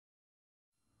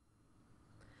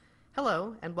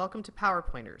Hello, and welcome to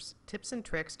PowerPointers, tips and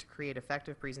tricks to create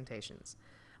effective presentations.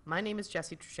 My name is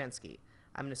Jesse Truszczynski.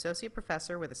 I'm an associate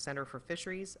professor with the Center for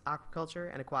Fisheries, Aquaculture,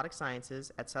 and Aquatic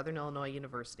Sciences at Southern Illinois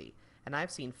University, and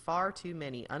I've seen far too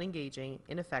many unengaging,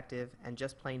 ineffective, and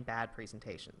just plain bad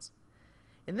presentations.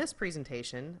 In this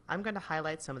presentation, I'm going to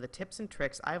highlight some of the tips and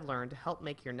tricks I've learned to help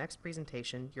make your next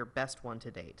presentation your best one to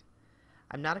date.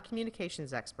 I'm not a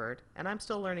communications expert, and I'm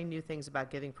still learning new things about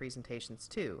giving presentations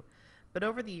too, but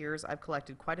over the years I've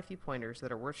collected quite a few pointers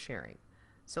that are worth sharing.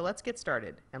 So let's get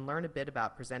started and learn a bit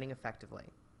about presenting effectively.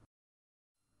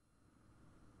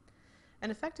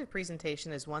 An effective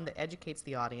presentation is one that educates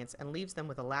the audience and leaves them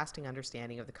with a lasting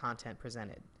understanding of the content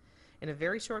presented. In a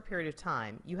very short period of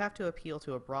time, you have to appeal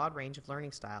to a broad range of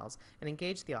learning styles and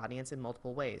engage the audience in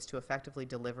multiple ways to effectively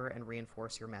deliver and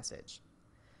reinforce your message.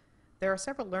 There are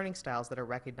several learning styles that are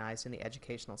recognized in the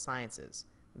educational sciences: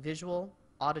 visual,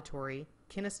 auditory,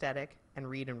 kinesthetic, and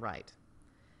read and write.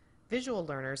 Visual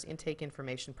learners intake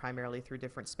information primarily through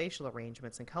different spatial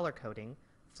arrangements and color coding,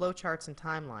 flowcharts and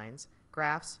timelines,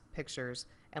 graphs, pictures,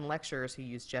 and lecturers who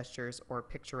use gestures or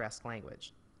picturesque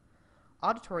language.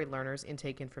 Auditory learners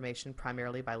intake information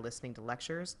primarily by listening to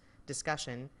lectures,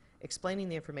 discussion, explaining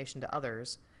the information to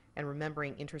others, and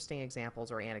remembering interesting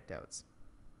examples or anecdotes.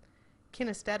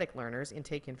 Kinesthetic learners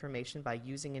intake information by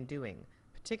using and doing,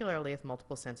 particularly if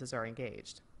multiple senses are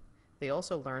engaged. They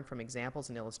also learn from examples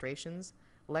and illustrations,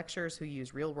 lecturers who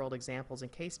use real-world examples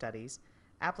and case studies,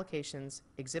 applications,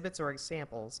 exhibits or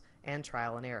examples, and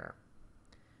trial and error.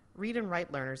 Read and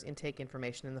write learners intake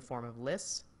information in the form of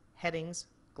lists, headings,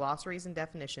 glossaries and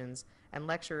definitions, and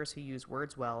lecturers who use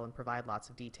words well and provide lots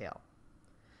of detail.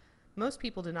 Most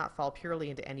people do not fall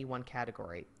purely into any one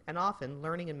category, and often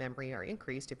learning and memory are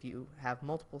increased if you have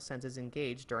multiple senses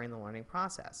engaged during the learning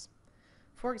process.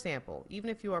 For example, even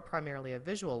if you are primarily a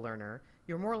visual learner,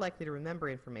 you're more likely to remember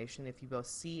information if you both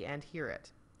see and hear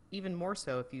it, even more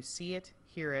so if you see it,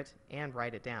 hear it, and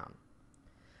write it down.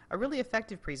 A really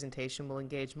effective presentation will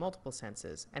engage multiple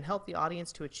senses and help the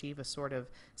audience to achieve a sort of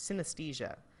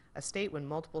synesthesia, a state when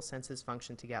multiple senses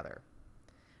function together.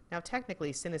 Now,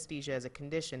 technically, synesthesia is a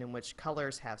condition in which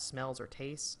colors have smells or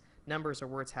tastes, numbers or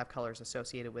words have colors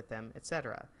associated with them,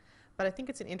 etc. But I think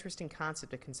it's an interesting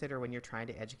concept to consider when you're trying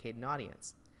to educate an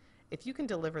audience. If you can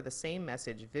deliver the same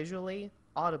message visually,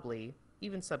 audibly,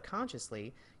 even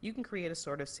subconsciously, you can create a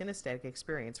sort of synesthetic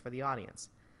experience for the audience.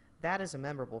 That is a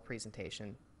memorable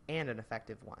presentation, and an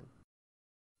effective one.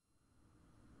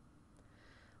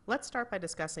 Let's start by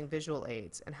discussing visual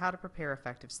aids and how to prepare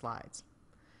effective slides.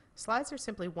 Slides are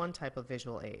simply one type of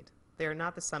visual aid. They are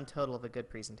not the sum total of a good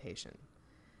presentation.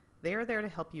 They are there to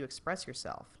help you express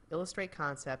yourself, illustrate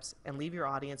concepts, and leave your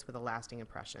audience with a lasting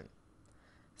impression.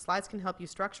 Slides can help you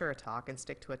structure a talk and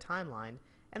stick to a timeline,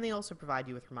 and they also provide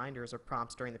you with reminders or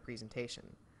prompts during the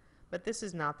presentation. But this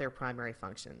is not their primary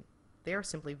function. They are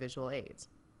simply visual aids.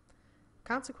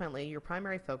 Consequently, your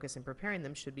primary focus in preparing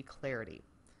them should be clarity.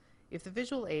 If the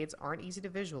visual aids aren't easy to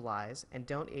visualize and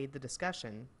don't aid the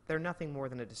discussion, they're nothing more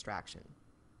than a distraction.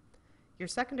 Your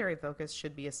secondary focus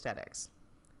should be aesthetics.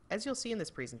 As you'll see in this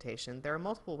presentation, there are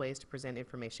multiple ways to present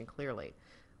information clearly,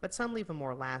 but some leave a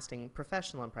more lasting,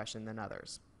 professional impression than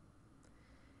others.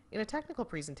 In a technical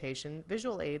presentation,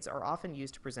 visual aids are often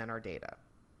used to present our data.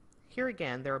 Here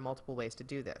again, there are multiple ways to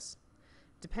do this.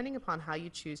 Depending upon how you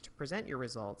choose to present your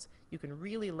results, you can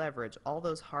really leverage all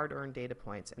those hard-earned data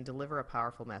points and deliver a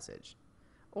powerful message.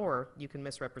 Or you can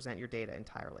misrepresent your data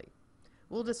entirely.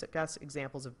 We'll discuss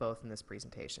examples of both in this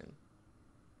presentation.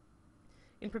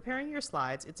 In preparing your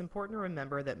slides, it's important to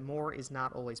remember that more is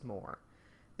not always more.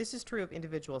 This is true of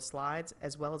individual slides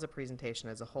as well as a presentation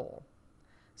as a whole.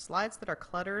 Slides that are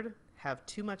cluttered, have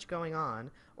too much going on,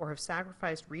 or have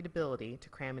sacrificed readability to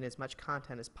cram in as much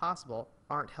content as possible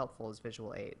aren't helpful as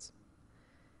visual aids.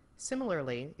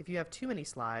 Similarly, if you have too many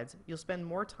slides, you'll spend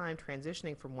more time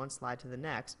transitioning from one slide to the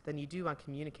next than you do on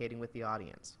communicating with the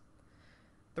audience.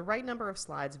 The right number of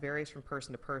slides varies from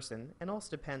person to person and also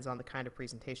depends on the kind of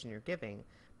presentation you're giving,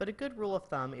 but a good rule of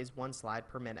thumb is 1 slide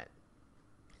per minute.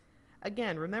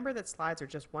 Again, remember that slides are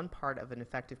just one part of an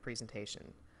effective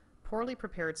presentation. Poorly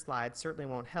prepared slides certainly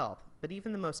won't help, but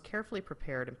even the most carefully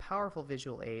prepared and powerful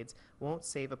visual aids won't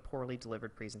save a poorly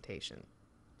delivered presentation.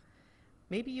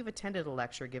 Maybe you've attended a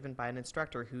lecture given by an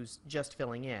instructor who's just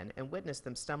filling in and witnessed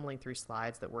them stumbling through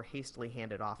slides that were hastily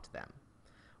handed off to them.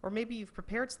 Or maybe you've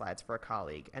prepared slides for a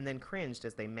colleague and then cringed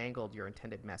as they mangled your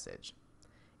intended message.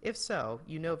 If so,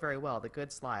 you know very well that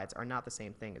good slides are not the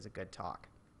same thing as a good talk.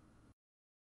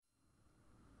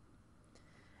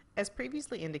 As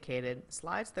previously indicated,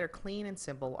 slides that are clean and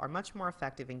simple are much more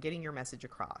effective in getting your message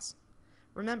across.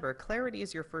 Remember, clarity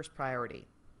is your first priority.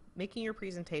 Making your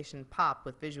presentation pop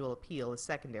with visual appeal is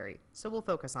secondary, so we'll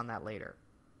focus on that later.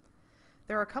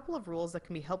 There are a couple of rules that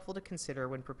can be helpful to consider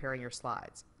when preparing your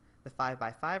slides: the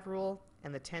 5x5 rule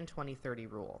and the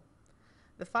 10-20-30 rule.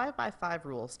 The 5x5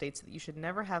 rule states that you should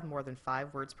never have more than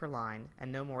 5 words per line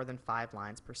and no more than 5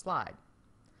 lines per slide.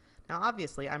 Now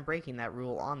obviously I'm breaking that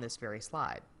rule on this very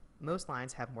slide. Most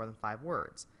lines have more than 5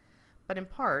 words. But in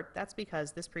part, that's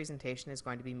because this presentation is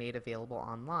going to be made available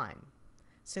online.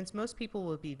 Since most people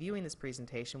will be viewing this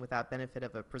presentation without benefit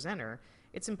of a presenter,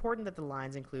 it's important that the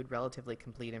lines include relatively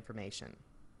complete information.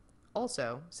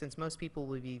 Also, since most people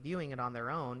will be viewing it on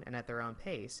their own and at their own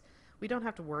pace, we don't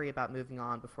have to worry about moving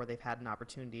on before they've had an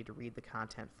opportunity to read the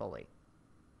content fully.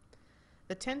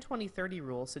 The 10-20-30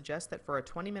 rule suggests that for a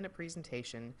 20-minute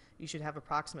presentation, you should have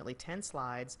approximately 10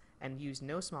 slides and use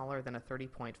no smaller than a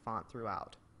 30-point font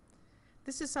throughout.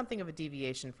 This is something of a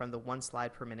deviation from the 1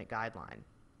 slide per minute guideline,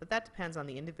 but that depends on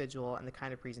the individual and the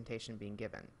kind of presentation being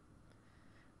given.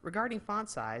 Regarding font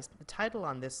size, the title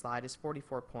on this slide is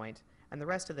 44 point and the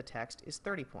rest of the text is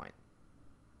 30 point.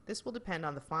 This will depend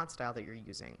on the font style that you're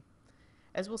using.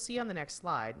 As we'll see on the next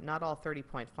slide, not all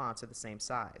 30-point fonts are the same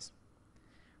size.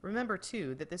 Remember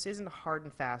too that this isn't a hard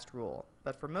and fast rule,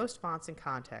 but for most fonts and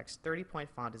context, 30-point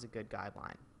font is a good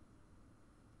guideline.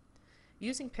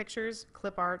 Using pictures,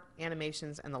 clip art,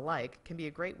 animations, and the like can be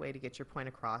a great way to get your point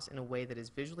across in a way that is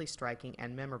visually striking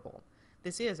and memorable.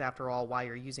 This is, after all, why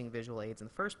you're using visual aids in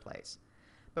the first place.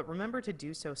 But remember to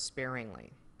do so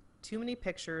sparingly. Too many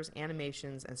pictures,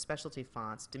 animations, and specialty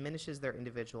fonts diminishes their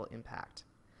individual impact.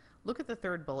 Look at the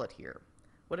third bullet here.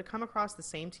 Would it come across the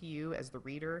same to you as the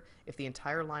reader if the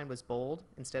entire line was bold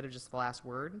instead of just the last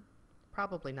word?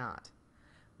 Probably not.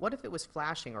 What if it was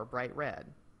flashing or bright red?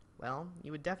 Well,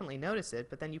 you would definitely notice it,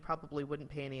 but then you probably wouldn't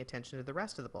pay any attention to the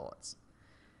rest of the bullets.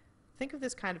 Think of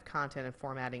this kind of content and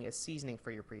formatting as seasoning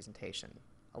for your presentation.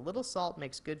 A little salt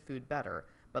makes good food better,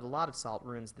 but a lot of salt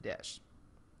ruins the dish.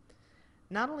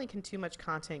 Not only can too much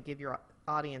content give your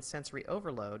audience sensory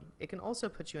overload, it can also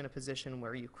put you in a position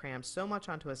where you cram so much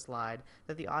onto a slide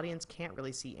that the audience can't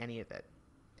really see any of it.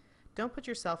 Don't put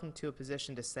yourself into a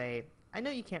position to say, I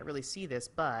know you can't really see this,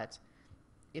 but...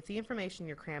 If the information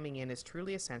you're cramming in is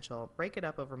truly essential, break it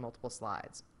up over multiple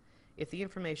slides. If the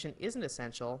information isn't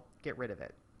essential, get rid of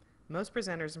it. Most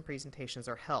presenters and presentations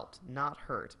are helped, not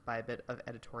hurt, by a bit of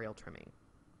editorial trimming.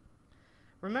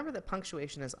 Remember that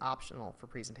punctuation is optional for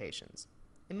presentations.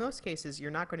 In most cases,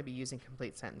 you're not going to be using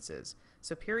complete sentences,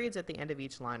 so periods at the end of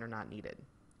each line are not needed.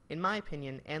 In my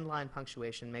opinion, end line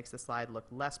punctuation makes the slide look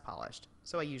less polished,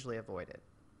 so I usually avoid it.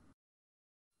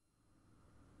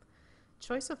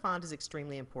 Choice of font is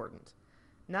extremely important.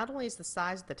 Not only is the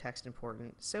size of the text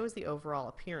important, so is the overall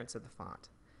appearance of the font.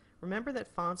 Remember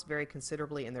that fonts vary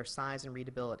considerably in their size and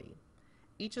readability.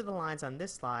 Each of the lines on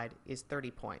this slide is 30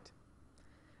 point.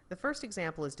 The first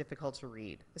example is difficult to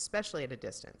read, especially at a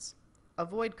distance.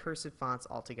 Avoid cursive fonts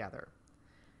altogether.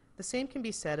 The same can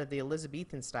be said of the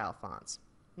Elizabethan style fonts.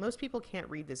 Most people can't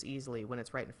read this easily when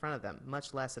it's right in front of them,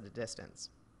 much less at a distance.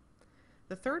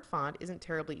 The third font isn't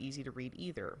terribly easy to read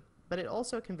either, but it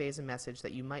also conveys a message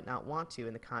that you might not want to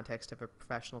in the context of a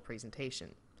professional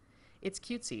presentation. It's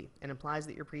cutesy and implies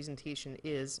that your presentation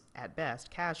is, at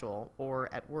best, casual, or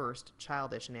at worst,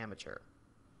 childish and amateur.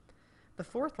 The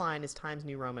fourth line is Times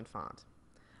New Roman font.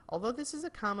 Although this is a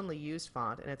commonly used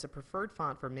font and it's a preferred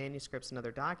font for manuscripts and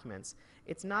other documents,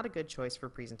 it's not a good choice for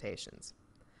presentations.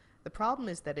 The problem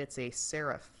is that it's a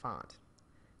serif font.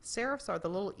 Serifs are the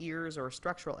little ears or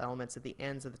structural elements at the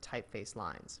ends of the typeface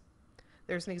lines.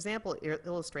 There's an example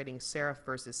illustrating serif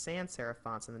versus sans serif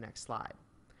fonts in the next slide.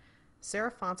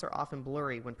 Serif fonts are often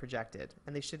blurry when projected,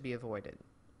 and they should be avoided.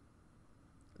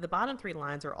 The bottom 3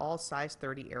 lines are all size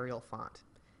 30 Arial font.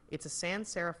 It's a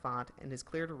sans serif font and is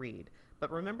clear to read,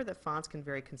 but remember that fonts can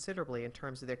vary considerably in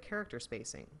terms of their character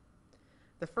spacing.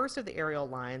 The first of the Arial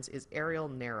lines is Arial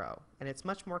Narrow, and it's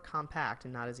much more compact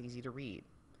and not as easy to read.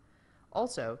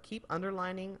 Also, keep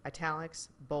underlining, italics,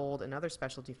 bold, and other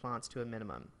specialty fonts to a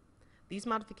minimum. These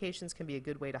modifications can be a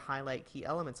good way to highlight key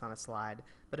elements on a slide,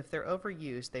 but if they're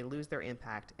overused, they lose their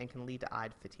impact and can lead to eye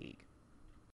fatigue.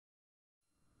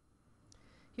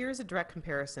 Here is a direct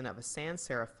comparison of a sans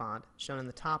serif font, shown in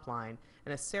the top line,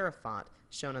 and a serif font,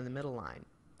 shown on the middle line.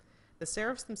 The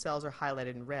serifs themselves are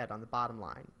highlighted in red on the bottom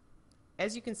line.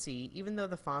 As you can see, even though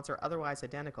the fonts are otherwise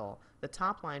identical, the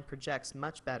top line projects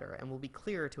much better and will be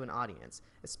clearer to an audience,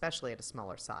 especially at a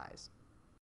smaller size.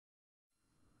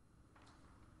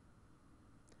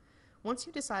 Once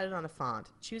you've decided on a font,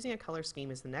 choosing a color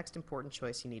scheme is the next important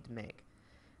choice you need to make.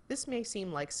 This may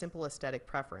seem like simple aesthetic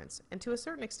preference, and to a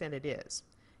certain extent it is.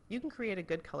 You can create a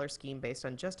good color scheme based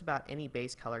on just about any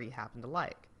base color you happen to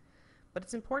like. But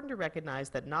it's important to recognize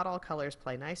that not all colors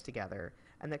play nice together,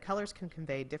 and that colors can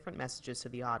convey different messages to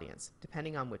the audience,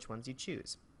 depending on which ones you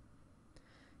choose.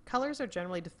 Colors are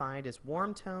generally defined as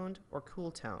warm-toned or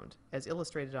cool-toned, as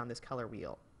illustrated on this color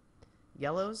wheel.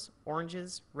 Yellows,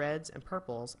 oranges, reds, and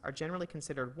purples are generally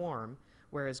considered warm,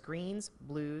 whereas greens,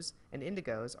 blues, and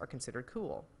indigos are considered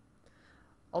cool.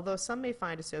 Although some may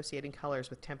find associating colors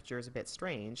with temperatures a bit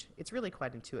strange, it's really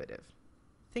quite intuitive.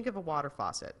 Think of a water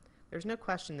faucet. There's no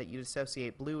question that you'd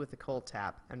associate blue with the cold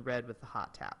tap and red with the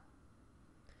hot tap.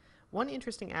 One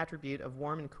interesting attribute of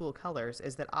warm and cool colors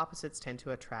is that opposites tend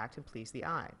to attract and please the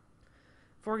eye.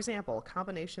 For example,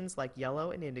 combinations like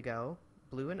yellow and indigo,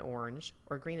 blue and orange,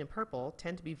 or green and purple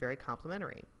tend to be very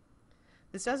complementary.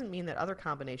 This doesn't mean that other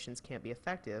combinations can't be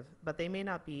effective, but they may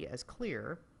not be as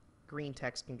clear. Green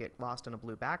text can get lost on a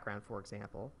blue background, for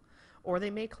example, or they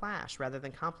may clash rather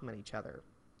than complement each other.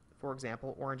 For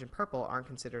example, orange and purple aren't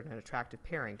considered an attractive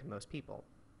pairing to most people.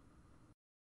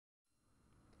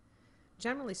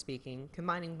 Generally speaking,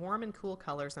 combining warm and cool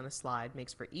colors on a slide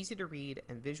makes for easy to read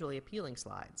and visually appealing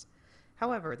slides.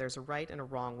 However, there's a right and a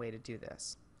wrong way to do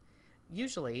this.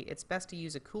 Usually, it's best to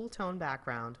use a cool tone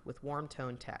background with warm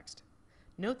tone text.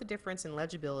 Note the difference in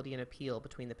legibility and appeal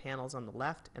between the panels on the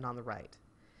left and on the right.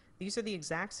 These are the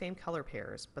exact same color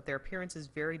pairs, but their appearance is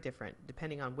very different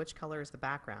depending on which color is the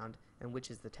background and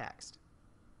which is the text.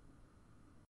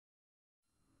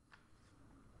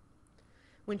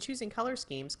 When choosing color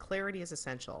schemes, clarity is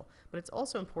essential, but it's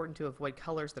also important to avoid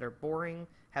colors that are boring,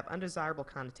 have undesirable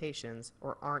connotations,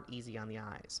 or aren't easy on the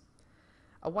eyes.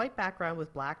 A white background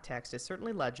with black text is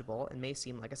certainly legible and may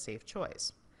seem like a safe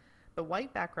choice. But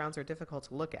white backgrounds are difficult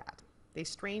to look at. They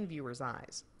strain viewers'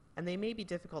 eyes, and they may be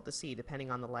difficult to see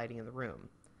depending on the lighting in the room.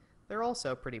 They're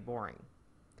also pretty boring.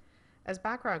 As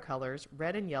background colors,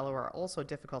 red and yellow are also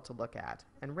difficult to look at,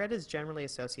 and red is generally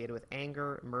associated with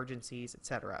anger, emergencies,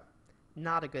 etc.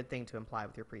 Not a good thing to imply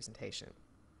with your presentation.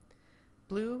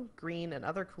 Blue, green, and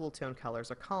other cool tone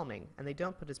colors are calming, and they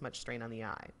don't put as much strain on the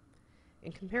eye.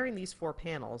 In comparing these four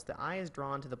panels, the eye is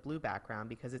drawn to the blue background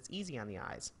because it's easy on the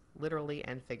eyes, literally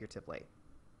and figuratively.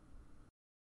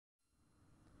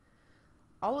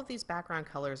 All of these background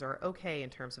colors are okay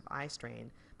in terms of eye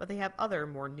strain, but they have other,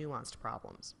 more nuanced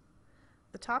problems.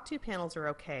 The top two panels are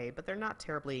okay, but they're not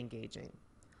terribly engaging.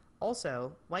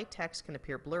 Also, white text can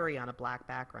appear blurry on a black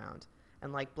background,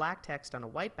 and like black text on a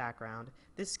white background,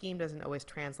 this scheme doesn't always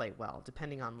translate well,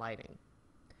 depending on lighting.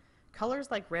 Colors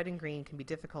like red and green can be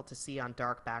difficult to see on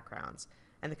dark backgrounds,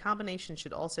 and the combination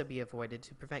should also be avoided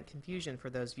to prevent confusion for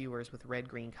those viewers with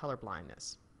red-green color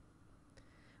blindness.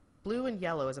 Blue and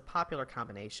yellow is a popular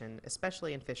combination,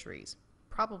 especially in fisheries,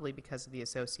 probably because of the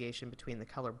association between the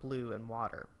color blue and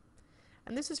water.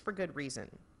 And this is for good reason.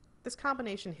 This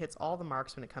combination hits all the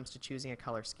marks when it comes to choosing a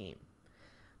color scheme.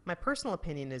 My personal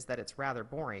opinion is that it's rather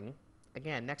boring.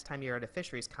 Again, next time you're at a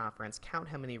fisheries conference, count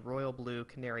how many royal blue,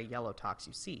 canary yellow talks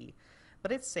you see.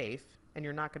 But it's safe, and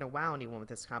you're not going to wow anyone with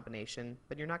this combination,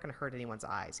 but you're not going to hurt anyone's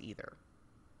eyes either.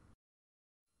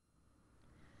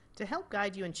 To help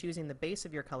guide you in choosing the base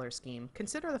of your color scheme,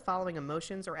 consider the following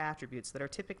emotions or attributes that are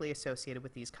typically associated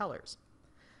with these colors.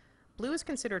 Blue is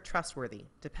considered trustworthy,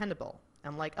 dependable,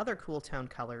 and like other cool-toned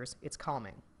colors, it's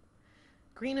calming.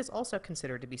 Green is also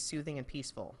considered to be soothing and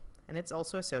peaceful, and it's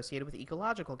also associated with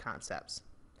ecological concepts.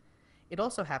 It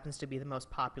also happens to be the most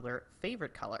popular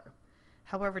favorite color.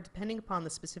 However, depending upon the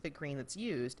specific green that's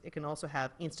used, it can also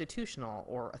have institutional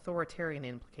or authoritarian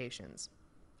implications.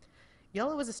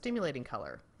 Yellow is a stimulating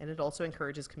color, and it also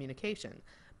encourages communication,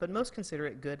 but most consider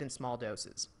it good in small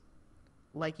doses.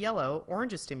 Like yellow,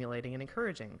 orange is stimulating and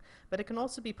encouraging, but it can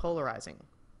also be polarizing.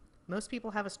 Most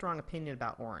people have a strong opinion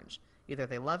about orange. Either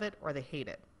they love it or they hate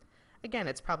it. Again,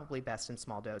 it's probably best in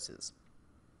small doses.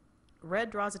 Red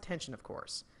draws attention, of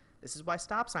course. This is why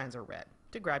stop signs are red,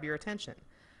 to grab your attention.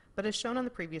 But as shown on the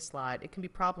previous slide, it can be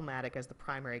problematic as the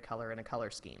primary color in a color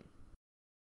scheme.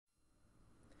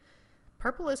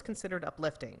 Purple is considered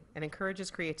uplifting and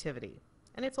encourages creativity,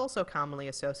 and it's also commonly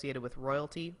associated with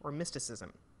royalty or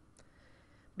mysticism.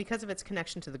 Because of its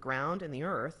connection to the ground and the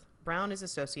earth, brown is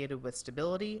associated with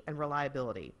stability and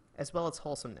reliability, as well as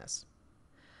wholesomeness.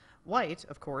 White,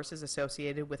 of course, is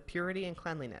associated with purity and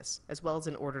cleanliness, as well as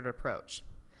an ordered approach.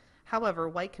 However,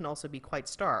 white can also be quite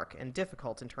stark and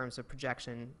difficult in terms of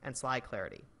projection and slide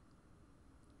clarity.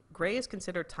 Gray is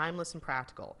considered timeless and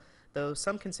practical, though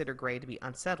some consider gray to be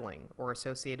unsettling or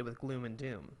associated with gloom and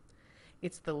doom.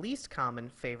 It's the least common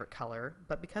favorite color,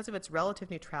 but because of its relative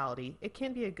neutrality, it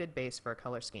can be a good base for a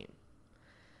color scheme.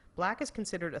 Black is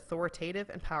considered authoritative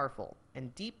and powerful,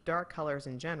 and deep dark colors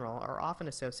in general are often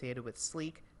associated with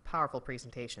sleek, powerful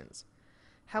presentations.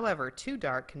 However, too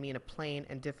dark can mean a plain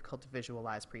and difficult to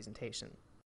visualize presentation.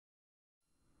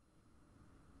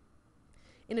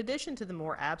 In addition to the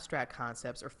more abstract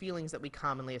concepts or feelings that we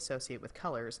commonly associate with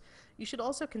colors, you should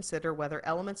also consider whether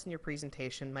elements in your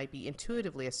presentation might be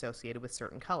intuitively associated with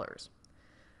certain colors.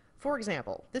 For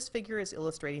example, this figure is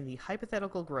illustrating the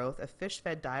hypothetical growth of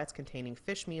fish-fed diets containing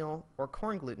fish meal or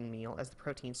corn gluten meal as the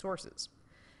protein sources.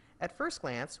 At first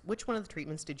glance, which one of the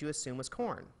treatments did you assume was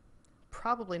corn?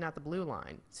 Probably not the blue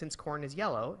line, since corn is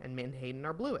yellow and menhaden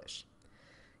are bluish.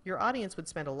 Your audience would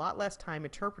spend a lot less time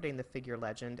interpreting the figure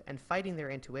legend and fighting their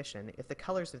intuition if the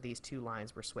colors of these two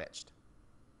lines were switched.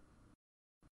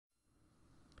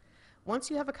 Once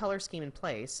you have a color scheme in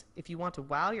place, if you want to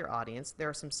wow your audience, there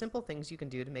are some simple things you can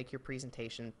do to make your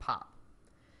presentation pop.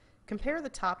 Compare the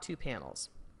top two panels.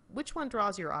 Which one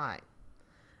draws your eye?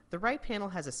 The right panel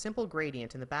has a simple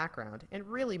gradient in the background and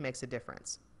really makes a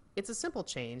difference. It's a simple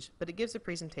change, but it gives the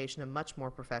presentation a much more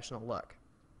professional look.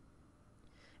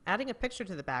 Adding a picture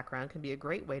to the background can be a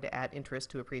great way to add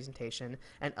interest to a presentation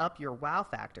and up your wow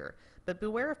factor, but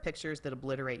beware of pictures that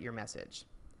obliterate your message.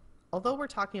 Although we're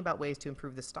talking about ways to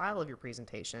improve the style of your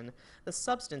presentation, the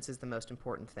substance is the most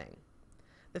important thing.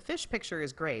 The fish picture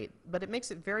is great, but it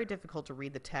makes it very difficult to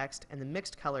read the text, and the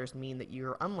mixed colors mean that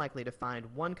you're unlikely to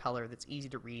find one color that's easy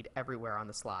to read everywhere on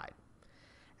the slide.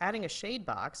 Adding a shade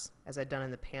box, as I've done in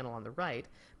the panel on the right,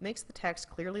 makes the text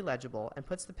clearly legible and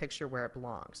puts the picture where it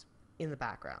belongs, in the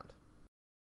background.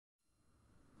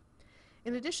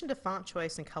 In addition to font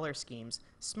choice and color schemes,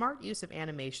 smart use of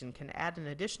animation can add an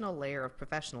additional layer of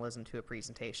professionalism to a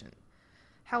presentation.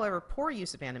 However, poor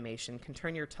use of animation can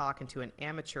turn your talk into an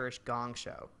amateurish gong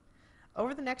show.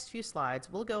 Over the next few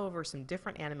slides, we'll go over some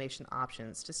different animation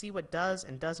options to see what does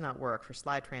and does not work for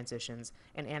slide transitions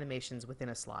and animations within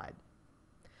a slide.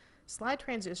 Slide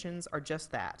transitions are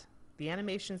just that, the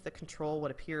animations that control what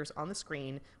appears on the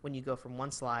screen when you go from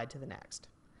one slide to the next.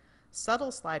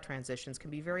 Subtle slide transitions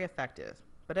can be very effective,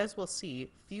 but as we'll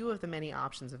see, few of the many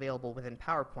options available within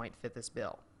PowerPoint fit this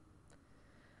bill.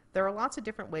 There are lots of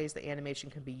different ways that animation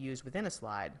can be used within a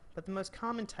slide, but the most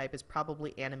common type is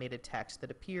probably animated text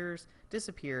that appears,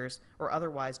 disappears, or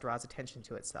otherwise draws attention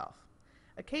to itself.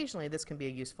 Occasionally this can be a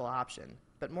useful option,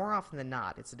 but more often than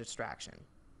not it's a distraction.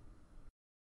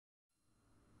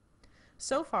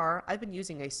 So far, I've been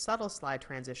using a subtle slide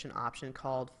transition option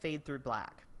called Fade Through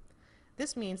Black.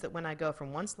 This means that when I go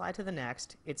from one slide to the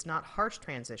next, it's not harsh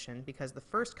transition because the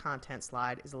first content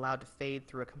slide is allowed to fade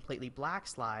through a completely black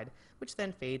slide, which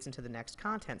then fades into the next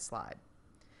content slide.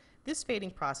 This fading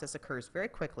process occurs very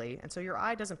quickly, and so your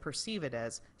eye doesn't perceive it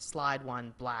as slide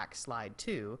 1 black, slide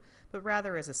 2, but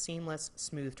rather as a seamless,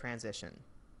 smooth transition.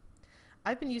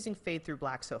 I've been using Fade Through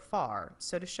Black so far,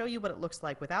 so to show you what it looks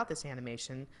like without this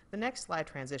animation, the next slide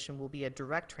transition will be a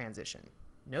direct transition.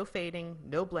 No fading,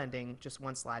 no blending, just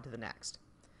one slide to the next.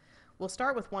 We'll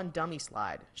start with one dummy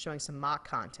slide, showing some mock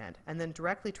content, and then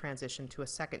directly transition to a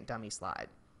second dummy slide.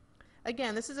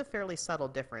 Again, this is a fairly subtle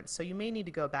difference, so you may need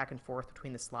to go back and forth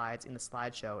between the slides in the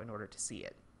slideshow in order to see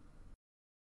it.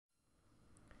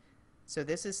 So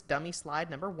this is dummy slide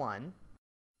number 1,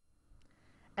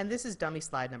 and this is dummy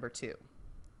slide number 2.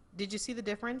 Did you see the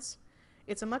difference?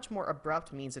 It's a much more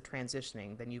abrupt means of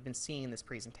transitioning than you've been seeing in this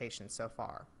presentation so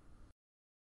far.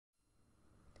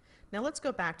 Now let's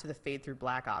go back to the Fade Through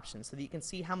Black option so that you can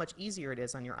see how much easier it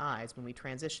is on your eyes when we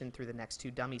transition through the next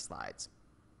two dummy slides.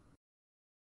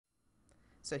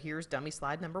 So here's dummy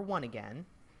slide number 1 again,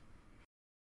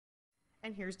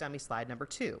 and here's dummy slide number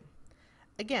 2.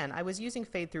 Again, I was using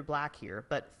Fade Through Black here,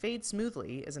 but Fade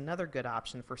Smoothly is another good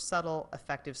option for subtle,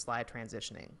 effective slide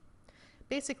transitioning.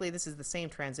 Basically, this is the same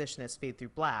transition as Fade Through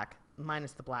Black,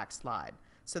 minus the black slide,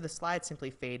 so the slides simply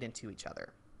fade into each other.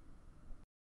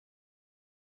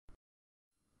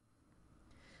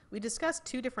 We discussed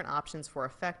two different options for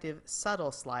effective,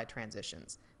 subtle slide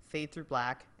transitions, Fade Through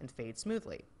Black and Fade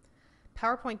Smoothly.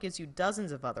 PowerPoint gives you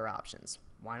dozens of other options.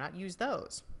 Why not use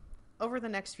those? Over the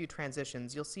next few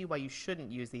transitions, you'll see why you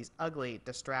shouldn't use these ugly,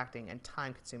 distracting, and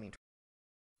time-consuming.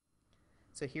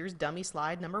 So here's dummy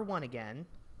slide number 1 again,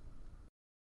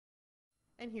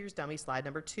 and here's dummy slide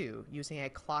number 2, using a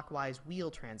clockwise wheel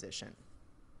transition.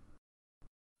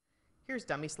 Here's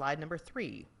dummy slide number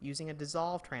 3, using a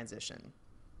dissolve transition.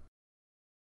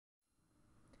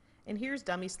 And here's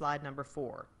dummy slide number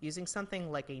 4, using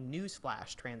something like a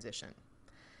newsflash transition.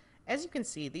 As you can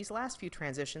see, these last few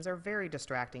transitions are very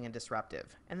distracting and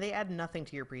disruptive, and they add nothing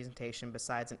to your presentation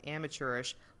besides an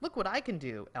amateurish, look what I can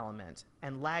do element,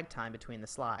 and lag time between the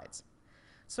slides.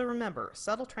 So remember,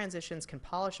 subtle transitions can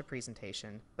polish a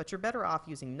presentation, but you're better off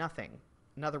using nothing,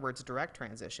 in other words direct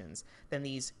transitions, than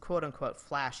these quote-unquote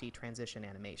flashy transition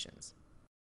animations.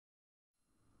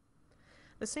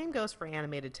 The same goes for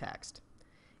animated text.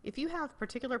 If you have a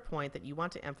particular point that you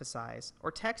want to emphasize, or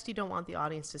text you don't want the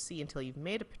audience to see until you've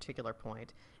made a particular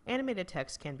point, animated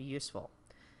text can be useful.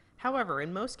 However,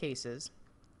 in most cases,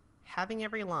 having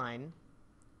every line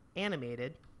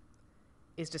animated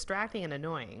is distracting and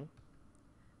annoying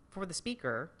for the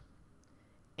speaker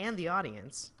and the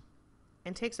audience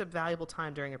and takes up valuable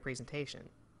time during a presentation.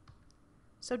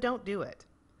 So don't do it.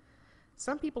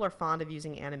 Some people are fond of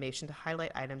using animation to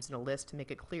highlight items in a list to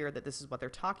make it clear that this is what they're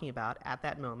talking about at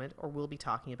that moment or will be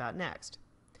talking about next.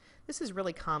 This is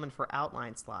really common for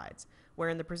outline slides,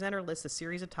 wherein the presenter lists a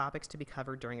series of topics to be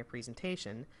covered during a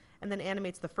presentation, and then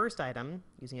animates the first item,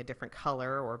 using a different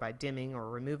color or by dimming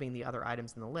or removing the other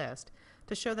items in the list,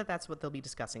 to show that that's what they'll be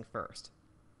discussing first.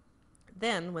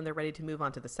 Then, when they're ready to move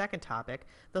on to the second topic,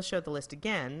 they'll show the list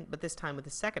again, but this time with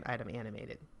the second item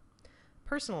animated.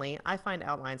 Personally, I find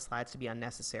outline slides to be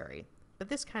unnecessary, but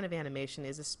this kind of animation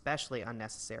is especially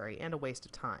unnecessary and a waste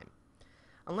of time.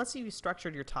 Unless you've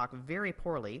structured your talk very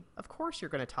poorly, of course you're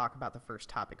going to talk about the first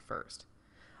topic first.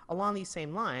 Along these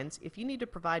same lines, if you need to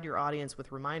provide your audience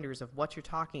with reminders of what you're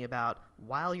talking about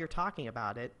while you're talking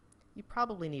about it, you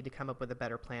probably need to come up with a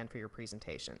better plan for your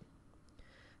presentation.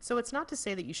 So it's not to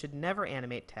say that you should never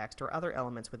animate text or other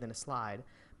elements within a slide,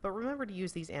 but remember to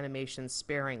use these animations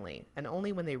sparingly and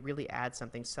only when they really add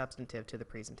something substantive to the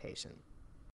presentation.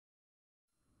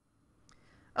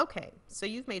 Okay, so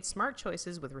you've made smart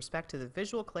choices with respect to the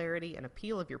visual clarity and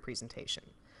appeal of your presentation.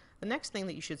 The next thing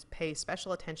that you should pay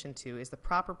special attention to is the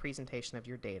proper presentation of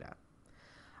your data.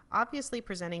 Obviously,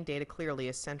 presenting data clearly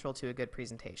is central to a good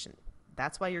presentation.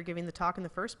 That's why you're giving the talk in the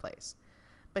first place.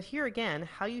 But here again,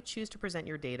 how you choose to present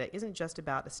your data isn't just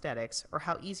about aesthetics or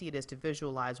how easy it is to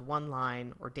visualize one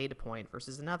line or data point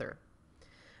versus another.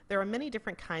 There are many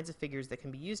different kinds of figures that can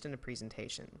be used in a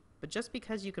presentation, but just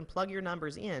because you can plug your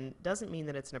numbers in doesn't mean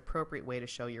that it's an appropriate way to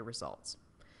show your results.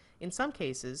 In some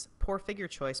cases, poor figure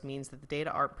choice means that the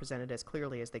data aren't presented as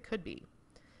clearly as they could be.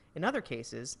 In other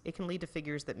cases, it can lead to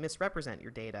figures that misrepresent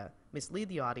your data, mislead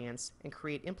the audience, and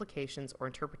create implications or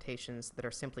interpretations that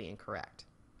are simply incorrect.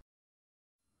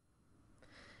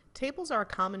 Tables are a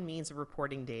common means of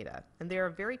reporting data, and they are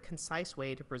a very concise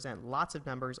way to present lots of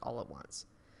numbers all at once.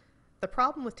 The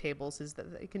problem with tables is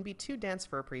that they can be too dense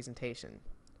for a presentation.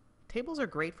 Tables are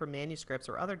great for manuscripts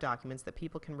or other documents that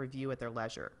people can review at their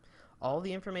leisure. All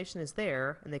the information is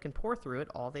there, and they can pore through it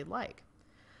all they like.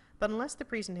 But unless the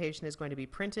presentation is going to be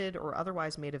printed or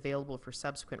otherwise made available for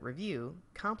subsequent review,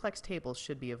 complex tables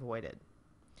should be avoided.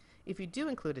 If you do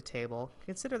include a table,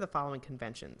 consider the following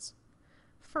conventions.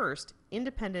 First,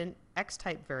 independent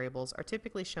X-type variables are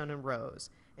typically shown in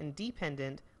rows, and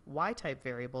dependent Y-type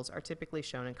variables are typically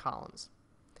shown in columns.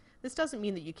 This doesn't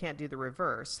mean that you can't do the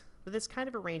reverse, but this kind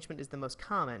of arrangement is the most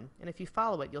common, and if you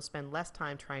follow it, you'll spend less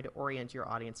time trying to orient your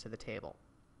audience to the table.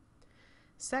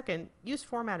 Second, use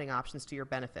formatting options to your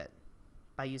benefit.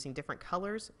 By using different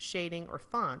colors, shading, or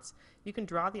fonts, you can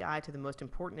draw the eye to the most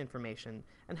important information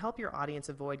and help your audience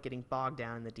avoid getting bogged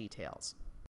down in the details.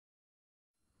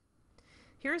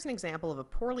 Here is an example of a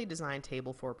poorly designed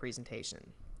table for a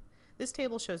presentation. This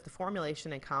table shows the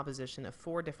formulation and composition of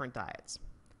 4 different diets.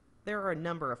 There are a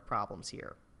number of problems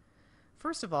here.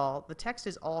 First of all, the text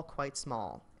is all quite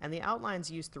small, and the outlines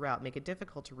used throughout make it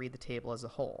difficult to read the table as a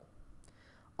whole.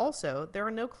 Also, there are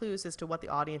no clues as to what the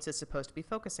audience is supposed to be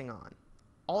focusing on.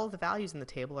 All of the values in the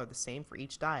table are the same for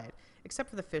each diet, except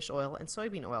for the fish oil and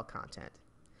soybean oil content.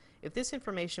 If this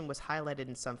information was highlighted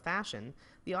in some fashion,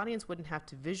 the audience wouldn't have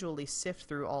to visually sift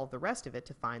through all of the rest of it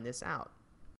to find this out.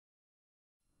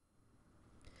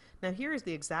 Now here is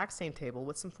the exact same table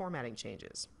with some formatting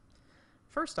changes.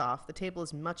 First off, the table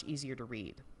is much easier to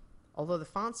read. Although the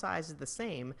font size is the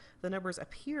same, the numbers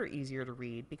appear easier to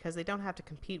read because they don't have to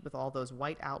compete with all those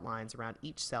white outlines around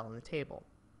each cell in the table.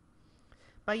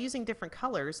 By using different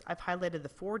colors, I've highlighted the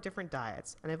 4 different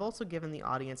diets, and I've also given the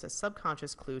audience a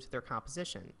subconscious clue to their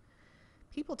composition.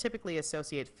 People typically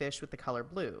associate fish with the color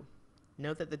blue.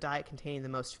 Note that the diet containing the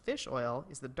most fish oil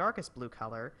is the darkest blue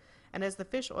color, and as the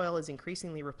fish oil is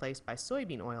increasingly replaced by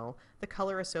soybean oil, the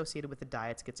color associated with the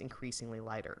diets gets increasingly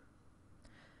lighter.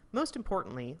 Most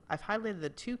importantly, I've highlighted the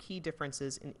 2 key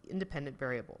differences in independent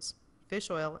variables, fish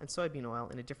oil and soybean oil,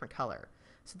 in a different color,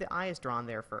 so the eye is drawn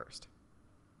there first.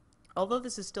 Although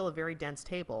this is still a very dense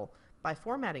table, by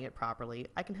formatting it properly,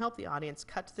 I can help the audience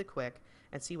cut to the quick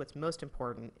and see what's most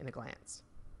important in a glance.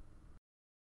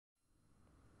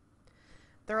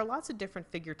 There are lots of different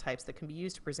figure types that can be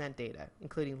used to present data,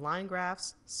 including line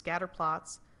graphs, scatter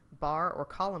plots, bar or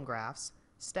column graphs,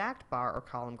 stacked bar or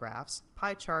column graphs,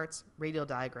 pie charts, radial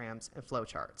diagrams, and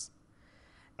flowcharts.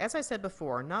 As I said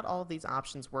before, not all of these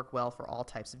options work well for all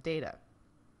types of data.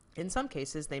 In some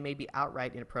cases, they may be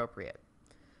outright inappropriate.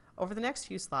 Over the next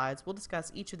few slides, we'll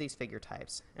discuss each of these figure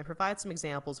types and provide some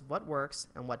examples of what works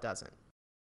and what doesn't.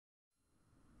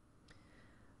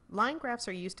 Line graphs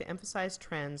are used to emphasize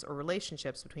trends or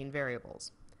relationships between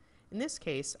variables. In this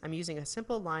case, I'm using a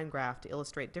simple line graph to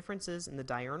illustrate differences in the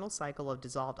diurnal cycle of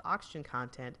dissolved oxygen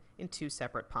content in two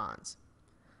separate ponds.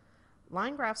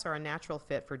 Line graphs are a natural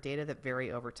fit for data that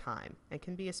vary over time and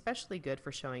can be especially good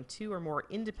for showing two or more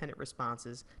independent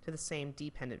responses to the same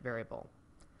dependent variable.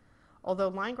 Although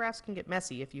line graphs can get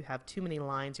messy if you have too many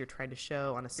lines you're trying to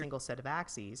show on a single set of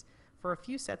axes, for a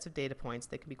few sets of data points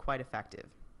they can be quite effective.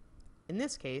 In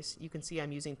this case, you can see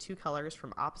I'm using two colors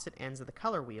from opposite ends of the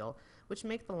color wheel, which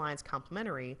make the lines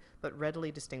complementary but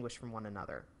readily distinguished from one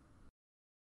another.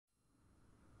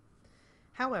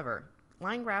 However,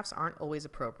 line graphs aren't always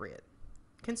appropriate.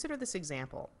 Consider this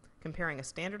example, comparing a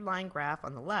standard line graph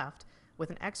on the left with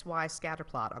an XY scatter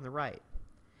plot on the right.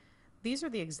 These are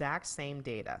the exact same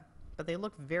data, but they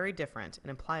look very different and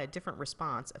imply a different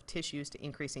response of tissues to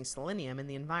increasing selenium in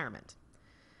the environment.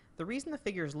 The reason the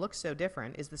figures look so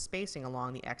different is the spacing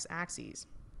along the x-axes.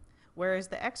 Whereas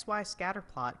the XY scatter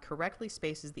plot correctly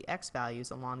spaces the x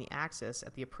values along the axis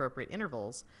at the appropriate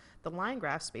intervals, the line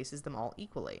graph spaces them all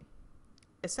equally.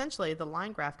 Essentially, the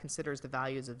line graph considers the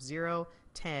values of 0,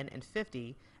 10, and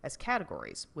 50 as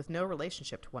categories with no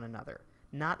relationship to one another,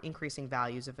 not increasing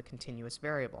values of a continuous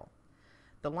variable.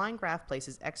 The line graph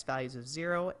places x values of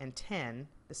 0 and 10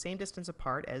 the same distance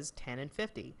apart as 10 and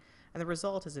 50, and the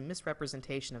result is a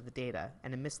misrepresentation of the data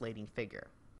and a misleading figure.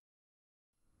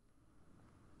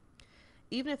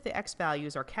 Even if the x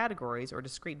values are categories or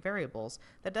discrete variables,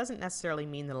 that doesn't necessarily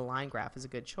mean that a line graph is a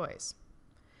good choice.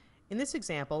 In this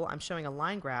example, I'm showing a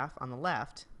line graph on the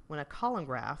left, when a column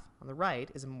graph on the right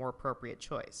is a more appropriate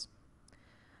choice.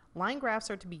 Line graphs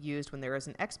are to be used when there is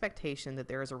an expectation that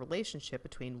there is a relationship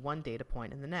between one data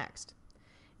point and the next.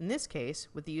 In this case,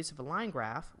 with the use of a line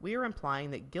graph, we are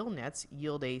implying that gill nets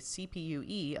yield a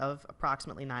CPU-E of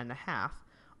approximately 9.5,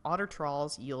 otter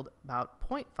trawls yield about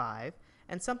 0.5,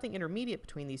 and something intermediate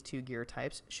between these two gear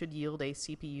types should yield a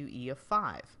CPU-E of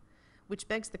 5. Which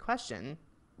begs the question,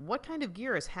 what kind of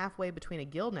gear is halfway between a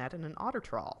gill net and an otter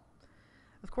trawl?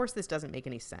 Of course, this doesn't make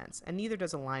any sense, and neither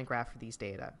does a line graph for these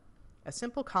data. A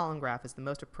simple column graph is the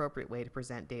most appropriate way to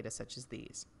present data such as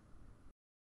these.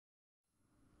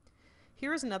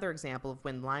 Here is another example of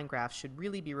when line graphs should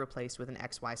really be replaced with an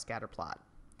XY scatter plot.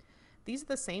 These are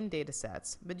the same data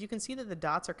sets, but you can see that the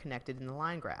dots are connected in the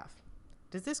line graph.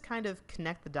 Does this kind of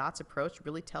connect the dots approach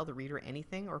really tell the reader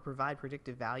anything or provide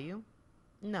predictive value?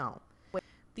 No.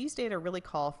 These data really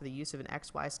call for the use of an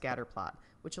XY scatter plot,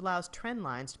 which allows trend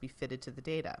lines to be fitted to the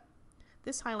data.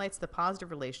 This highlights the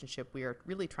positive relationship we are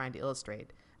really trying to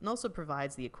illustrate, and also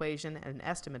provides the equation and an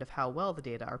estimate of how well the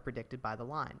data are predicted by the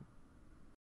line.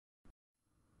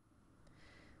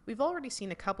 We've already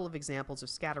seen a couple of examples of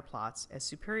scatter plots as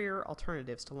superior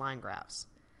alternatives to line graphs.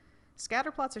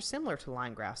 Scatter plots are similar to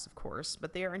line graphs, of course,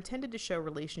 but they are intended to show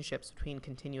relationships between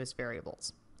continuous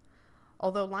variables.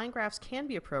 Although line graphs can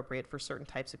be appropriate for certain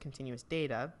types of continuous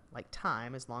data, like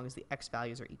time, as long as the x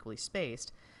values are equally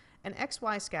spaced, an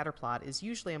XY scatter plot is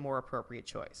usually a more appropriate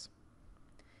choice.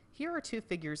 Here are two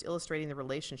figures illustrating the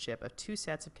relationship of two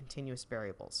sets of continuous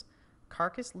variables,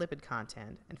 carcass lipid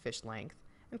content and fish length,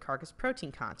 and carcass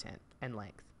protein content and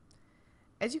length.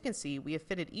 As you can see, we have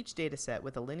fitted each data set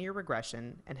with a linear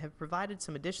regression and have provided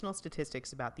some additional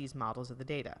statistics about these models of the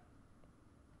data.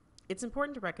 It's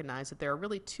important to recognize that there are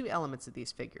really two elements of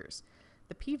these figures: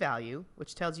 the p-value,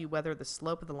 which tells you whether the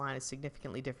slope of the line is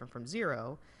significantly different from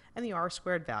 0, and the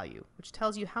r-squared value, which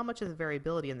tells you how much of the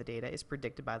variability in the data is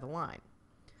predicted by the line.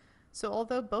 So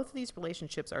although both of these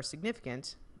relationships are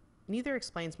significant, neither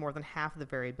explains more than half of the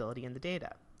variability in the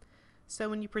data. So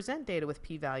when you present data with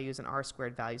p-values and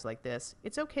r-squared values like this,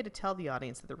 it's okay to tell the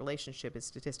audience that the relationship is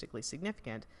statistically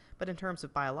significant, but in terms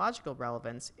of biological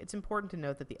relevance, it's important to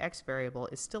note that the x variable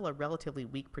is still a relatively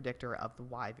weak predictor of the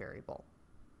y variable.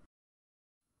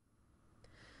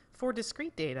 For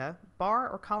discrete data, bar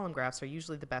or column graphs are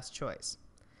usually the best choice.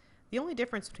 The only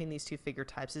difference between these two figure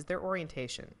types is their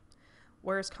orientation.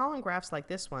 Whereas column graphs like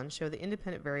this one show the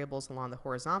independent variables along the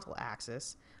horizontal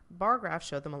axis, bar graphs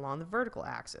show them along the vertical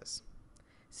axis.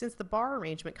 Since the bar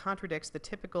arrangement contradicts the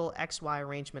typical XY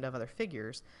arrangement of other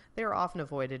figures, they are often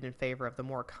avoided in favor of the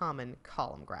more common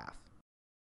column graph.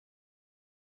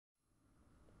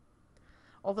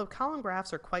 Although column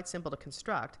graphs are quite simple to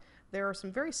construct, there are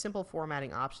some very simple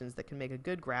formatting options that can make a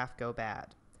good graph go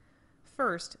bad.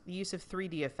 First, the use of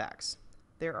 3D effects.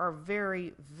 There are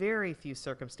very, very few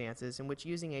circumstances in which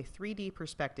using a 3D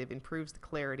perspective improves the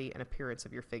clarity and appearance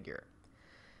of your figure.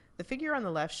 The figure on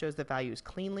the left shows the values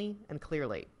cleanly and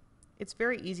clearly. It's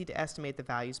very easy to estimate the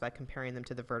values by comparing them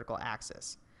to the vertical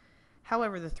axis.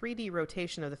 However, the 3D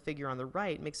rotation of the figure on the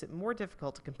right makes it more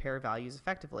difficult to compare values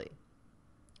effectively.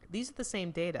 These are the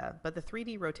same data, but the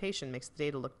 3D rotation makes the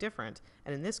data look different,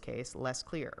 and in this case, less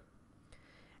clear.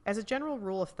 As a general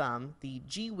rule of thumb, the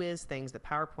gee whiz things that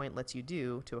PowerPoint lets you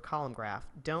do to a column graph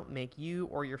don't make you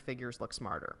or your figures look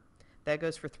smarter. That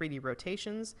goes for 3D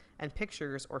rotations and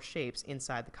pictures or shapes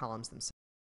inside the columns themselves.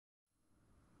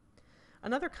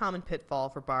 Another common pitfall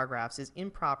for bar graphs is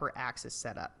improper axis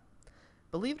setup.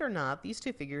 Believe it or not, these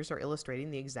two figures are illustrating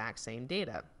the exact same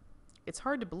data. It's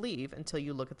hard to believe until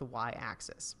you look at the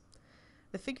y-axis.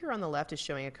 The figure on the left is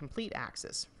showing a complete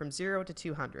axis, from 0 to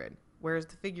 200, whereas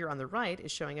the figure on the right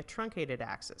is showing a truncated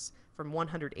axis, from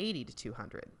 180 to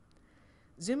 200.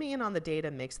 Zooming in on the data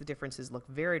makes the differences look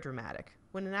very dramatic,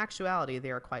 when in actuality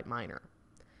they are quite minor.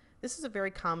 This is a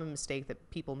very common mistake that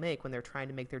people make when they're trying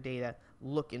to make their data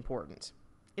look important.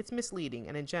 It's misleading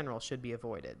and in general should be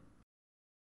avoided.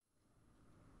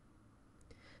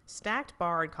 Stacked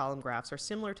bar and column graphs are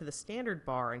similar to the standard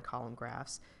bar and column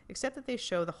graphs, except that they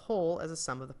show the whole as a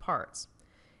sum of the parts.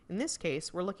 In this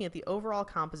case, we're looking at the overall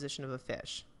composition of a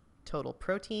fish, total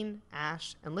protein,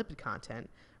 ash, and lipid content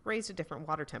raised at different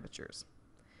water temperatures.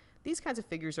 These kinds of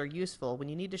figures are useful when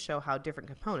you need to show how different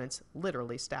components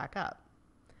literally stack up.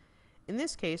 In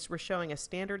this case, we're showing a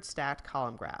standard stacked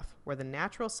column graph, where the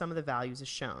natural sum of the values is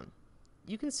shown.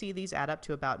 You can see these add up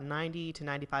to about 90 to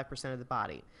 95% of the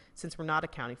body, since we're not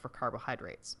accounting for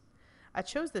carbohydrates. I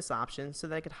chose this option so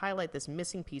that I could highlight this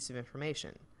missing piece of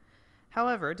information.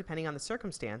 However, depending on the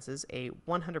circumstances, a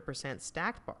 100%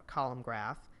 stacked column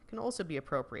graph can also be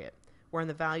appropriate, wherein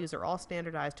the values are all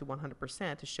standardized to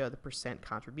 100% to show the percent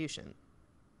contribution.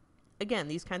 Again,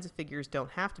 these kinds of figures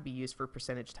don't have to be used for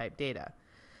percentage type data.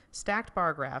 Stacked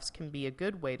bar graphs can be a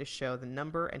good way to show the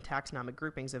number and taxonomic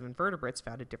groupings of invertebrates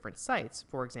found at different sites,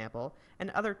 for example, and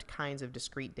other kinds of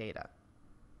discrete data.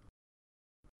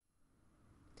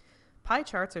 Pie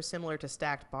charts are similar to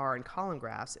stacked bar and column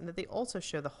graphs in that they also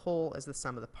show the whole as the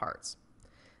sum of the parts.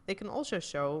 They can also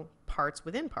show parts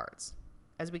within parts,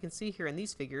 as we can see here in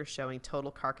these figures showing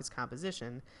total carcass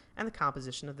composition and the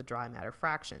composition of the dry matter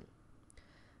fraction.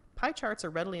 Pie charts are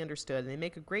readily understood and they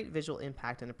make a great visual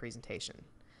impact in a presentation.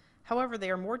 However, they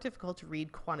are more difficult to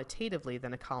read quantitatively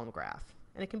than a column graph,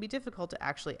 and it can be difficult to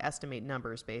actually estimate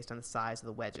numbers based on the size of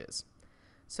the wedges.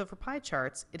 So for pie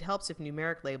charts, it helps if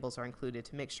numeric labels are included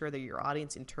to make sure that your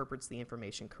audience interprets the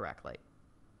information correctly.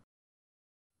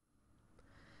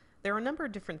 There are a number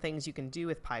of different things you can do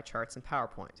with pie charts in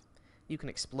PowerPoint. You can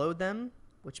explode them,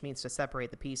 which means to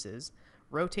separate the pieces,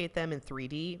 rotate them in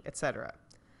 3D, etc.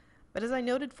 But as I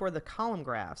noted for the column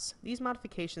graphs, these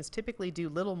modifications typically do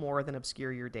little more than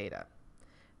obscure your data.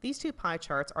 These two pie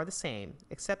charts are the same,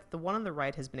 except that the one on the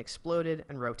right has been exploded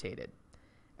and rotated.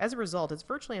 As a result, it's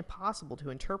virtually impossible to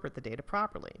interpret the data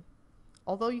properly.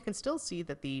 Although you can still see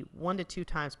that the 1 to 2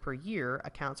 times per year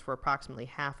accounts for approximately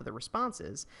half of the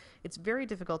responses, it's very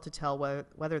difficult to tell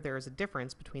whether there is a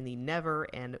difference between the never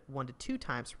and 1 to 2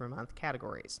 times per month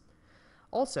categories.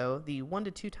 Also, the 1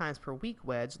 to 2 times per week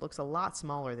wedge looks a lot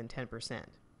smaller than 10%.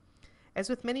 As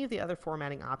with many of the other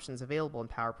formatting options available in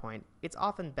PowerPoint, it's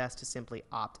often best to simply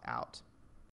opt out.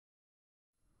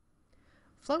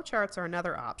 Flowcharts are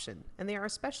another option, and they are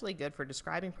especially good for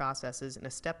describing processes in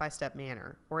a step-by-step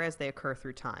manner, or as they occur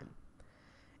through time.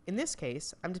 In this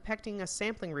case, I'm depicting a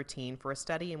sampling routine for a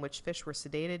study in which fish were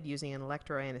sedated using an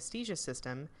electroanesthesia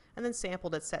system and then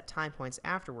sampled at set time points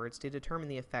afterwards to determine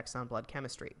the effects on blood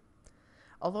chemistry.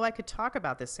 Although I could talk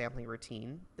about this sampling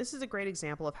routine, this is a great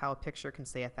example of how a picture can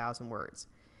say 1,000 words.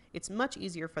 It's much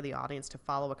easier for the audience to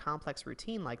follow a complex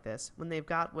routine like this when they've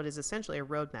got what is essentially a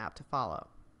roadmap to follow.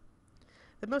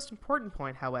 The most important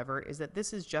point, however, is that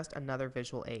this is just another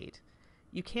visual aid.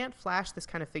 You can't flash this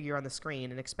kind of figure on the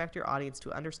screen and expect your audience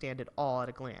to understand it all at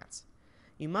a glance.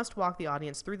 You must walk the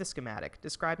audience through the schematic,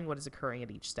 describing what is occurring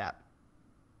at each step.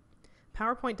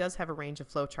 PowerPoint does have a range of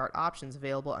flowchart options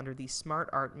available under the Smart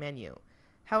Art menu.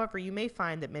 However, you may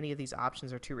find that many of these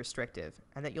options are too restrictive,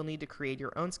 and that you'll need to create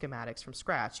your own schematics from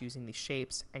scratch using the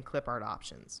shapes and clip art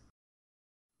options.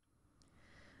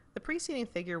 The preceding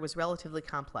figure was relatively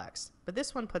complex, but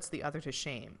this one puts the other to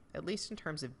shame, at least in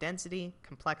terms of density,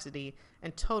 complexity,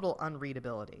 and total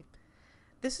unreadability.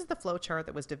 This is the flowchart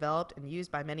that was developed and used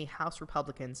by many House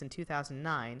Republicans in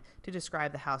 2009 to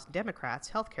describe the House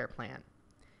Democrats' healthcare plan.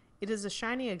 It is a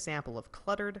shining example of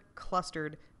cluttered,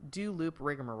 clustered, do-loop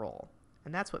rigmarole,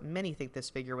 and that's what many think this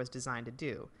figure was designed to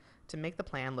do, to make the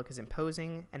plan look as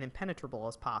imposing and impenetrable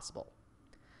as possible.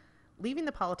 Leaving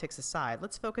the politics aside,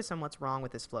 let's focus on what's wrong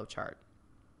with this flowchart.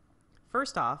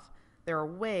 First off, there are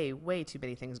way too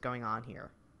many things going on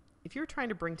here. If you're trying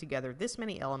to bring together this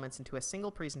many elements into a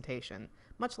single presentation,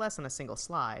 much less on a single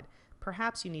slide,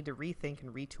 perhaps you need to rethink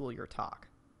and retool your talk.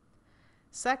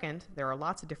 Second, there are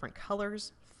lots of different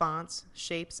colors, fonts,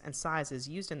 shapes, and sizes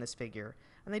used in this figure,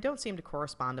 and they don't seem to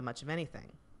correspond to much of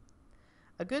anything.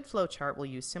 A good flowchart will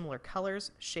use similar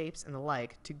colors, shapes, and the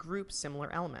like to group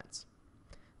similar elements.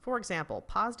 For example,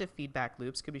 positive feedback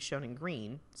loops could be shown in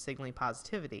green, signaling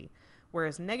positivity,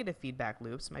 whereas negative feedback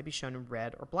loops might be shown in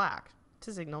red or black,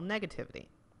 to signal negativity.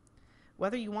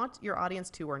 Whether you want your audience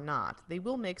to or not, they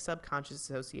will make subconscious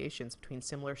associations between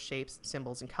similar shapes,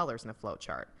 symbols, and colors in a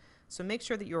flowchart, so make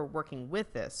sure that you are working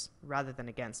with this rather than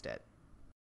against it.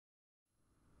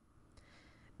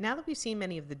 Now that we've seen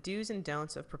many of the do's and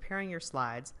don'ts of preparing your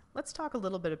slides, let's talk a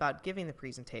little bit about giving the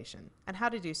presentation and how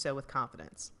to do so with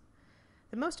confidence.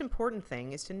 The most important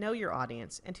thing is to know your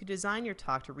audience and to design your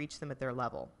talk to reach them at their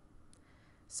level.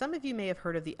 Some of you may have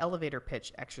heard of the elevator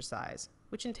pitch exercise,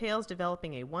 which entails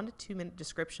developing a 1 to 2 minute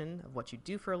description of what you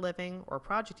do for a living or a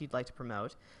project you'd like to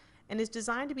promote, and is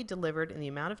designed to be delivered in the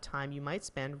amount of time you might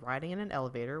spend riding in an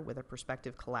elevator with a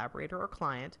prospective collaborator or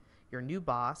client, your new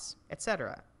boss,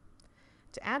 etc.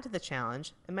 To add to the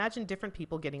challenge, imagine different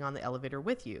people getting on the elevator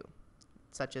with you,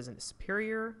 such as a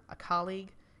superior, a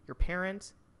colleague, your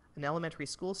parent, an elementary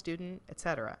school student,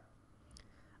 etc.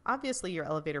 Obviously, your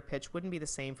elevator pitch wouldn't be the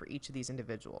same for each of these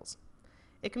individuals.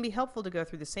 It can be helpful to go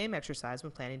through the same exercise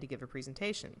when planning to give a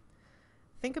presentation.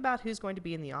 Think about who's going to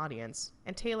be in the audience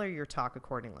and tailor your talk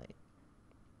accordingly.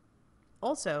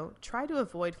 Also, try to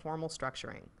avoid formal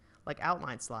structuring, like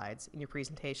outline slides, in your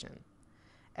presentation.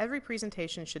 Every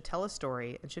presentation should tell a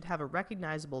story and should have a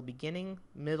recognizable beginning,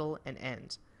 middle, and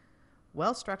end.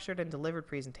 Well-structured and delivered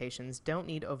presentations don't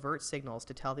need overt signals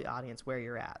to tell the audience where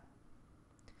you're at.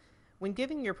 When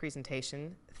giving your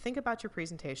presentation, think about your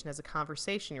presentation as a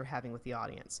conversation you're having with the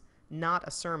audience, not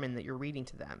a sermon that you're reading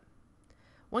to them.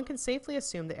 One can safely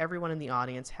assume that everyone in the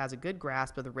audience has a good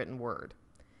grasp of the written word.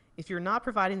 If you're not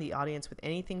providing the audience with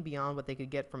anything beyond what they could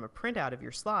get from a printout of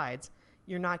your slides,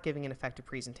 you're not giving an effective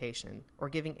presentation or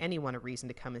giving anyone a reason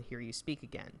to come and hear you speak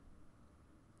again.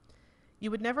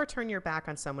 You would never turn your back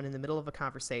on someone in the middle of a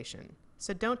conversation,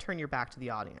 so don't turn your back to the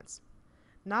audience.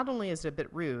 Not only is it a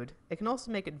bit rude, it can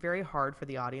also make it very hard for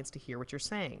the audience to hear what you're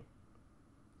saying.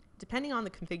 Depending on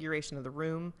the configuration of the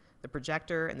room, the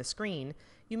projector, and the screen,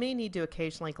 you may need to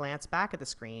occasionally glance back at the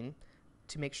screen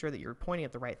to make sure that you're pointing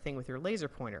at the right thing with your laser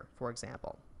pointer, for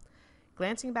example.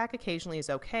 Glancing back occasionally is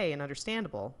okay and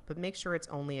understandable, but make sure it's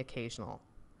only occasional.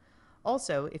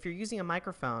 Also, if you're using a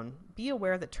microphone, be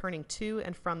aware that turning to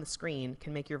and from the screen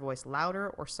can make your voice louder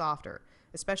or softer,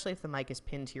 especially if the mic is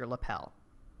pinned to your lapel.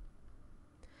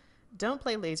 Don't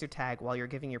play laser tag while you're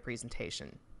giving your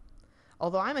presentation.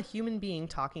 Although I'm a human being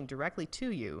talking directly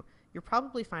to you, you're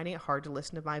probably finding it hard to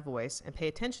listen to my voice and pay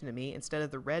attention to me instead of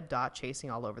the red dot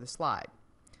chasing all over the slide.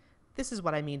 This is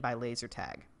what I mean by laser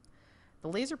tag. The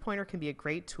laser pointer can be a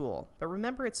great tool, but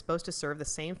remember it's supposed to serve the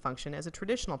same function as a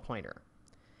traditional pointer.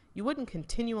 You wouldn't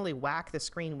continually whack the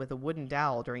screen with a wooden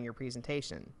dowel during your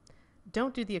presentation.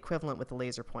 Don't do the equivalent with the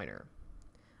laser pointer.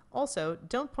 Also,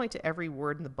 don't point to every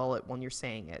word in the bullet when you're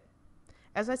saying it.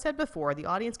 As I said before, the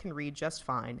audience can read just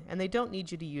fine, and they don't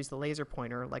need you to use the laser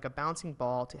pointer like a bouncing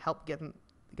ball to help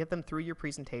get them through your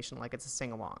presentation like it's a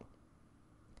sing-along.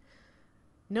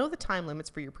 Know the time limits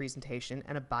for your presentation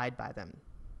and abide by them.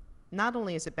 Not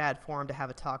only is it bad form to have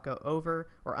a talk go over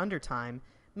or under time,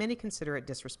 many consider it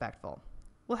disrespectful.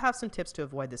 We'll have some tips to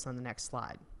avoid this on the next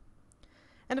slide.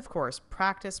 And of course,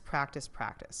 practice, practice,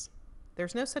 practice.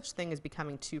 There's no such thing as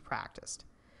becoming too practiced.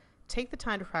 Take the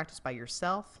time to practice by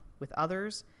yourself, with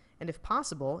others, and if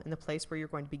possible, in the place where you're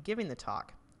going to be giving the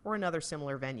talk, or another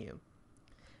similar venue.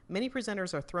 Many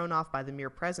presenters are thrown off by the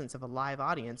mere presence of a live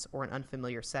audience or an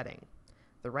unfamiliar setting.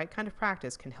 The right kind of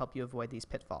practice can help you avoid these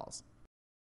pitfalls.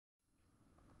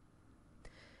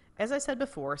 As I said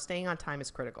before, staying on time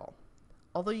is critical.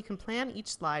 Although you can plan each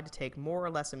slide to take more or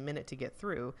less a minute to get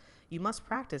through, you must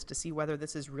practice to see whether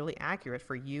this is really accurate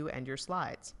for you and your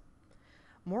slides.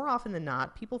 More often than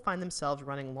not, people find themselves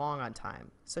running long on time,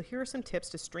 so here are some tips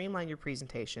to streamline your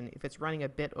presentation if it's running a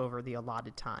bit over the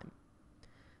allotted time.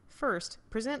 First,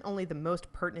 present only the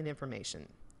most pertinent information.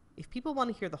 If people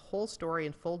want to hear the whole story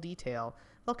in full detail,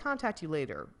 they'll contact you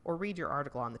later or read your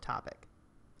article on the topic.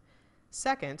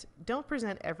 Second, don't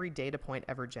present every data point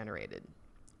ever generated.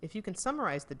 If you can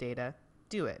summarize the data,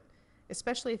 do it,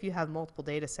 especially if you have multiple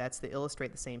data sets that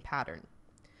illustrate the same pattern.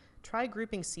 Try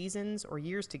grouping seasons or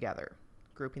years together,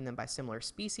 grouping them by similar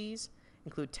species,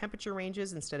 include temperature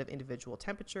ranges instead of individual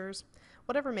temperatures,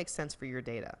 whatever makes sense for your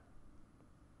data.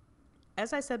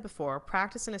 As I said before,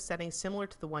 practice in a setting similar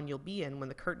to the one you'll be in when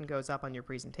the curtain goes up on your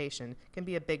presentation can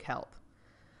be a big help.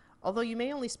 Although you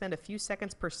may only spend a few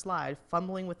seconds per slide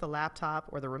fumbling with the laptop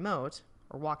or the remote,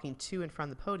 or walking to and from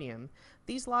the podium,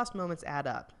 these lost moments add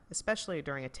up, especially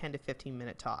during a 10 to 15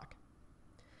 minute talk.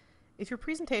 If your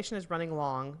presentation is running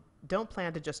long, don't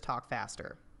plan to just talk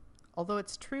faster. Although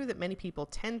it's true that many people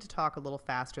tend to talk a little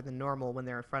faster than normal when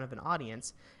they're in front of an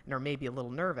audience and are maybe a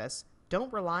little nervous,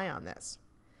 don't rely on this.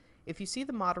 If you see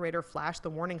the moderator flash the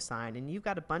warning sign and you've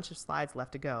got a bunch of slides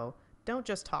left to go, don't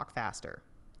just talk faster.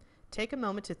 Take a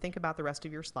moment to think about the rest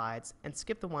of your slides and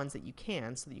skip the ones that you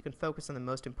can so that you can focus on the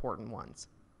most important ones.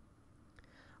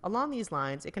 Along these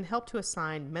lines, it can help to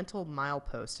assign mental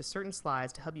mileposts to certain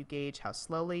slides to help you gauge how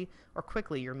slowly or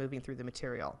quickly you're moving through the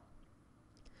material.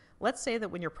 Let's say that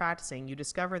when you're practicing, you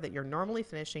discover that you're normally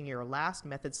finishing your last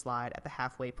method slide at the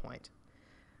halfway point.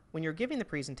 When you're giving the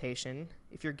presentation,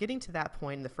 if you're getting to that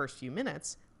point in the first few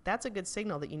minutes, that's a good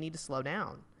signal that you need to slow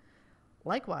down.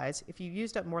 Likewise, if you've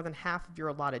used up more than half of your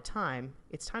allotted time,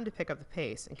 it's time to pick up the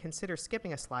pace and consider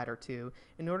skipping a slide or two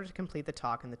in order to complete the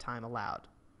talk in the time allowed.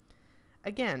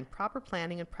 Again, proper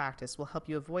planning and practice will help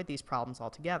you avoid these problems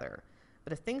altogether,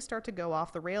 but if things start to go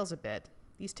off the rails a bit,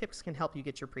 these tips can help you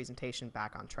get your presentation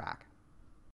back on track.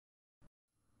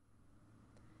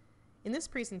 In this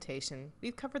presentation,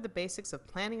 we've covered the basics of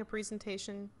planning a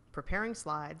presentation, preparing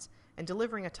slides, and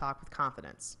delivering a talk with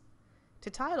confidence. To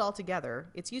tie it all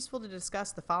together, it's useful to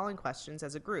discuss the following questions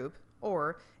as a group,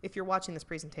 or if you're watching this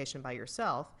presentation by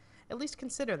yourself, at least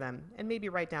consider them and maybe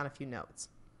write down a few notes.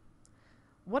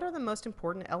 What are the most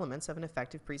important elements of an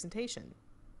effective presentation?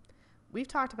 We've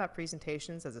talked about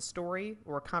presentations as a story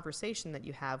or a conversation that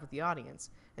you have with the audience,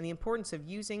 and the importance of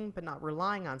using but not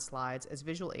relying on slides as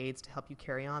visual aids to help you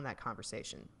carry on that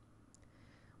conversation.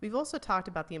 We've also talked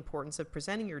about the importance of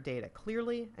presenting your data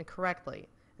clearly and correctly,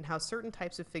 and how certain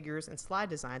types of figures and slide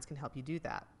designs can help you do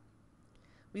that.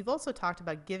 We've also talked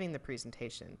about giving the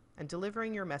presentation and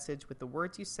delivering your message with the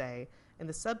words you say and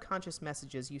the subconscious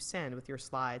messages you send with your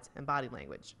slides and body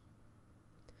language.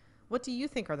 What do you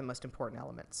think are the most important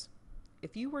elements?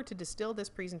 If you were to distill this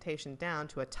presentation down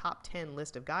to a top 10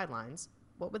 list of guidelines,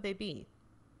 what would they be?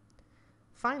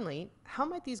 Finally, how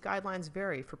might these guidelines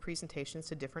vary for presentations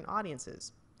to different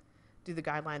audiences? Do the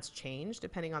guidelines change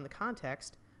depending on the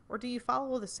context, or do you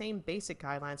follow the same basic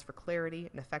guidelines for clarity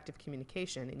and effective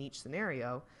communication in each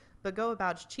scenario, but go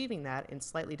about achieving that in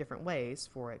slightly different ways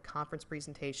for a conference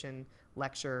presentation,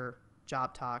 lecture,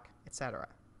 job talk, etc.?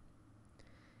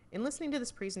 In listening to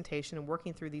this presentation and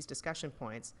working through these discussion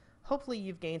points, hopefully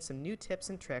you've gained some new tips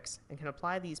and tricks and can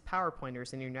apply these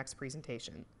PowerPointers in your next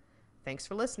presentation. Thanks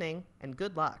for listening, and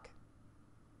good luck!